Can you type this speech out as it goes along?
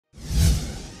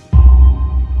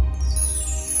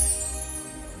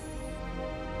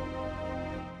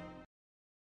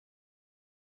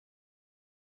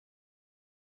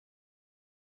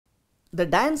The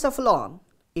diencephalon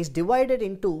is divided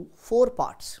into four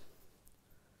parts: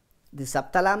 the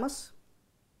subthalamus,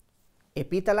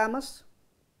 epithalamus,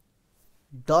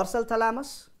 dorsal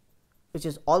thalamus, which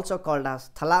is also called as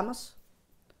thalamus,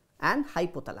 and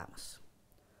hypothalamus.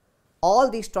 All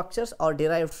these structures are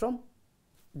derived from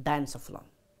diencephalon.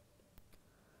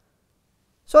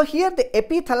 So here the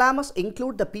epithalamus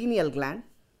include the pineal gland,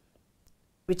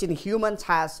 which in humans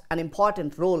has an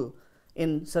important role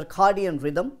in circadian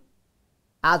rhythm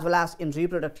as well as in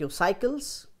reproductive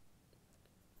cycles,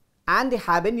 and the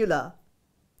habenula,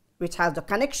 which has the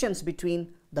connections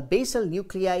between the basal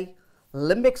nuclei,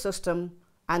 limbic system,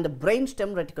 and the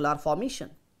brainstem reticular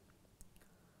formation.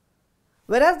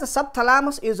 Whereas the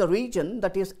subthalamus is a region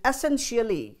that is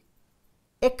essentially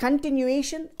a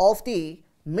continuation of the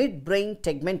midbrain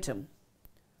tegmentum,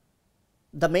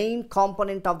 the main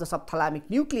component of the subthalamic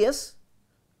nucleus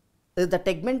is the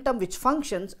tegmentum, which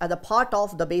functions as a part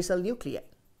of the basal nuclei.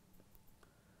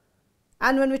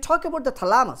 And when we talk about the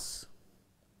thalamus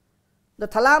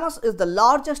is the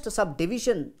largest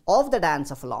subdivision of the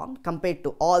diencephalon compared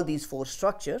to all these four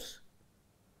structures,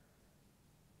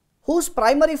 whose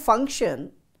primary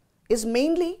function is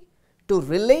mainly to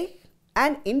relay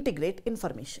and integrate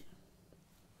information.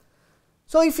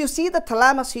 So if you see the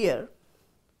thalamus here,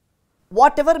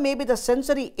 whatever may be the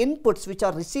sensory inputs which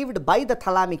are received by the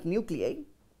thalamic nuclei,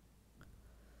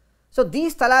 so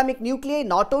these thalamic nuclei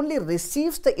not only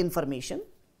receives the information,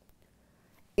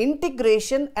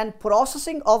 integration and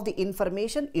processing of the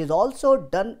information is also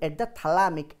done at the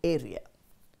thalamic area.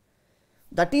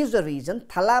 That is the reason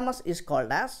thalamus is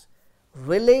called as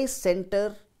relay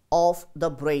center of the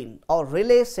brain or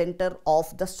relay center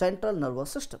of the central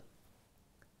nervous system.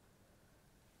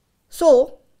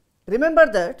 So remember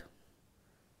that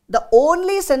the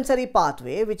only sensory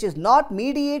pathway which is not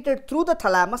mediated through the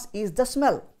thalamus is the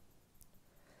smell.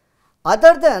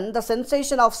 Other than the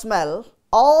sensation of smell,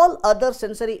 all other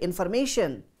sensory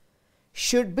information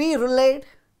should be relayed,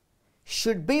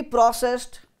 should be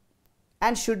processed,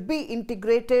 and should be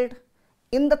integrated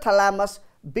in the thalamus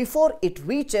before it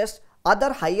reaches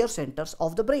other higher centers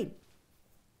of the brain.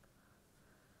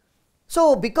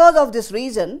 So because of this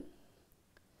reason,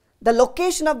 the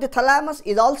location of the thalamus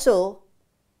is also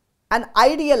an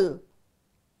ideal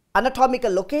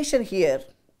anatomical location here,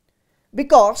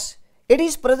 because it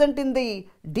is present in the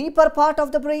deeper part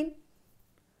of the brain,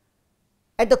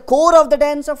 at the core of the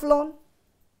diencephalon.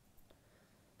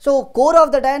 So core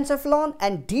of the diencephalon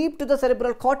and deep to the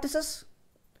cerebral cortices.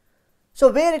 So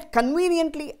where it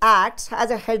conveniently acts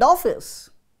as a head office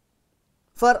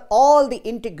for all the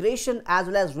integration as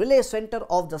well as relay center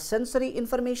of the sensory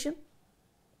information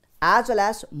as well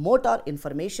as motor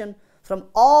information from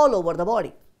all over the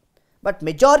body. But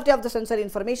majority of the sensory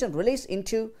information relays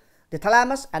into the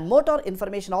thalamus, and motor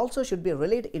information also should be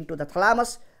relayed into the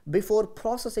thalamus before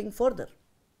processing further.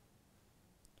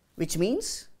 Which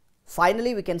means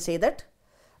finally we can say that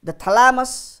the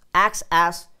thalamus acts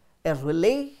as a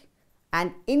relay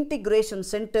and integration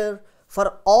center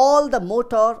for all the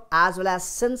motor as well as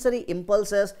sensory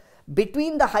impulses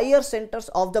between the higher centers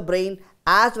of the brain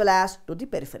as well as to the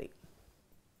periphery.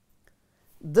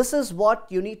 This is what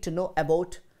you need to know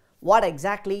about what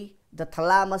exactly the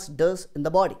thalamus does in the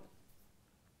body.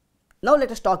 Now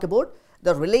let us talk about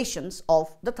the relations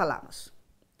of the thalamus.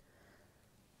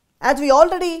 As we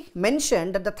already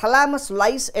mentioned that the thalamus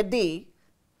lies at the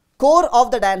core of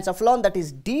the diencephalon, that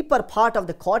is deeper part of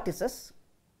the cortices.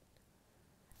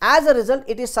 As a result,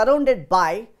 it is surrounded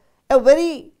by a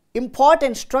very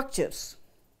important structures.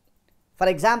 For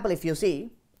example, if you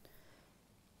see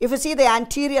the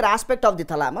anterior aspect of the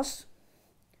thalamus,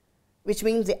 which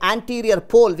means the anterior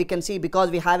pole, we can see because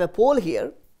we have a pole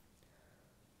here.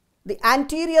 The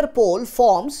anterior pole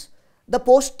forms the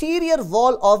posterior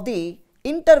wall of the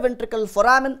interventricular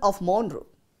foramen of Monro,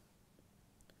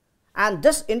 and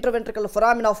this interventricular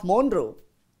foramen of Monro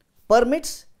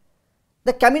permits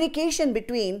the communication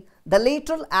between the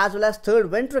lateral as well as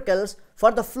third ventricles for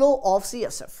the flow of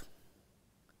CSF.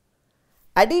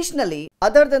 Additionally,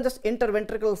 other than this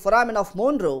interventricular foramen of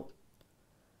Monro,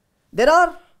 there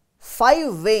are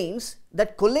 5 veins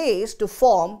that coalesce to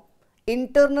form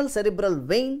internal cerebral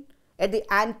vein at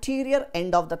the anterior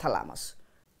end of the thalamus.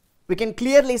 We can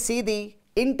clearly see the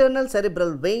internal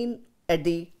cerebral vein at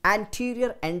the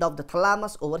anterior end of the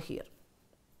thalamus over here.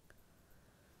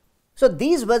 So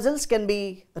these vessels can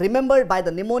be remembered by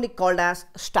the mnemonic called as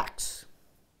stacks.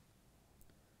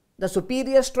 The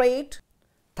superior striate,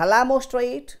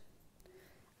 thalamostriate,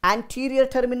 anterior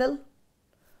terminal,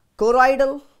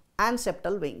 choroidal and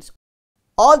septal veins.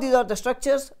 All these are the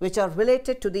structures which are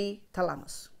related to the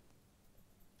thalamus.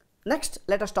 Next,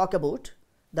 let us talk about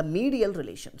the medial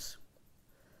relations.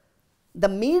 The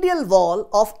medial wall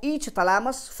of each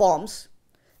thalamus forms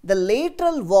the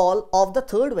lateral wall of the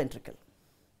third ventricle.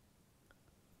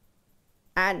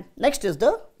 And next is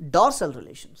the dorsal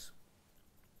relations.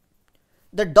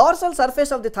 The dorsal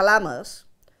surface of the thalamus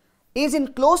is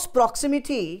in close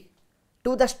proximity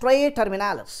to the striae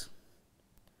terminalis.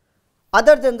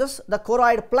 Other than this, the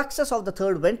choroid plexus of the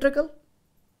third ventricle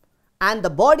and the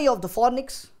body of the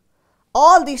fornix,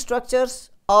 all these structures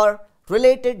are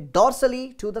related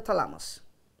dorsally to the thalamus.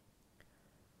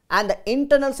 And the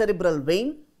internal cerebral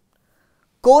vein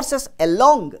courses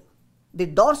along the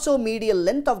dorsomedial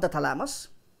length of the thalamus,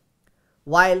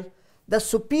 while the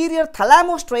superior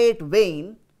thalamostriate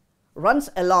vein runs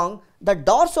along the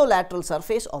dorsolateral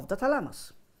surface of the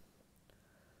thalamus.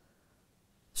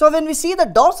 So when we see the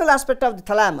dorsal aspect of the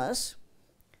thalamus,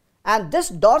 and this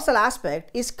dorsal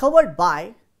aspect is covered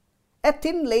by a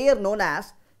thin layer known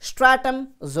as stratum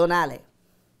zonale,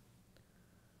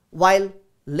 while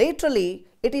laterally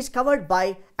it is covered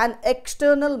by an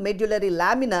external medullary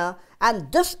lamina,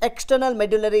 and this external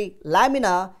medullary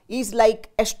lamina is like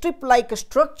a strip-like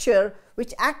structure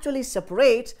which actually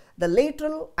separates the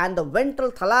lateral and the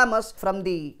ventral thalamus from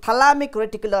the thalamic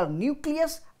reticular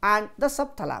nucleus and the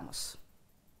subthalamus.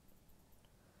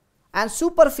 And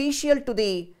superficial to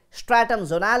the stratum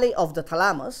zonale of the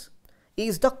thalamus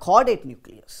is the caudate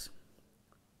nucleus.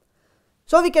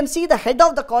 So we can see the head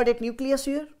of the caudate nucleus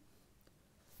here.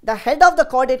 The head of the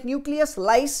caudate nucleus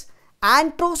lies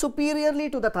antero-superiorly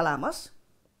to the thalamus,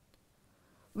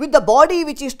 with the body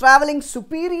which is travelling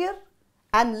superior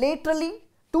and laterally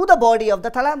to the body of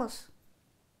the thalamus.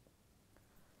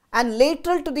 And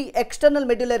lateral to the external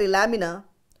medullary lamina,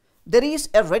 there is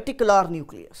a reticular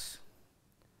nucleus.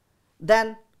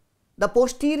 Then the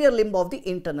posterior limb of the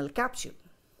internal capsule.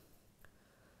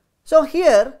 So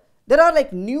here there are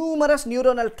like numerous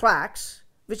neuronal tracts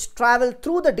which travel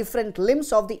through the different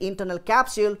limbs of the internal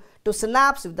capsule to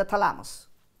synapse with the thalamus.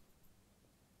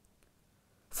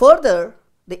 Further,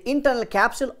 the internal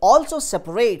capsule also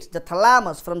separates the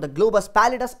thalamus from the globus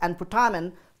pallidus and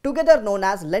putamen, together known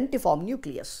as lentiform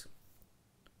nucleus.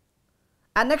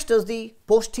 And next is the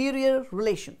posterior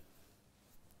relation.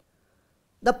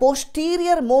 The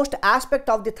posterior most aspect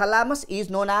of the thalamus is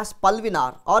known as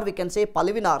pulvinar, or we can say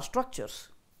pulvinar structures.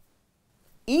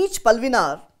 Each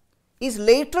pulvinar is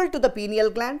lateral to the pineal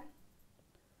gland,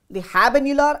 the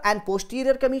habenular and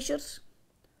posterior commissures,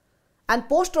 and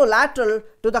posterolateral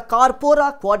to the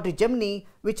corpora quadrigemini,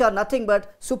 which are nothing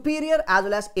but superior as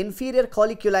well as inferior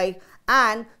colliculi,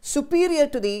 and superior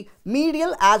to the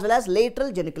medial as well as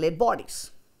lateral geniculate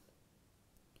bodies.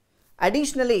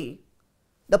 Additionally,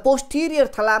 the posterior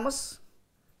thalamus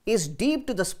is deep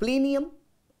to the splenium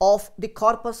of the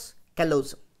corpus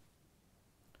callosum.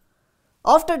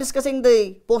 After discussing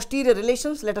the posterior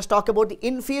relations, let us talk about the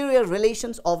inferior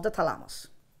relations of the thalamus.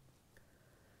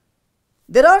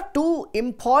 There are two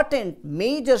important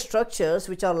major structures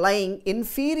which are lying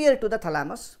inferior to the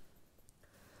thalamus.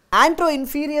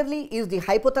 Anteroinferiorly is the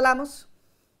hypothalamus,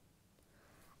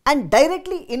 and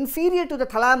directly inferior to the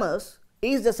thalamus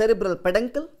is the cerebral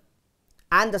peduncle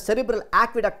and the cerebral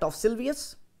aqueduct of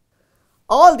Sylvius.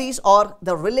 All these are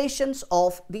the relations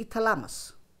of the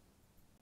thalamus.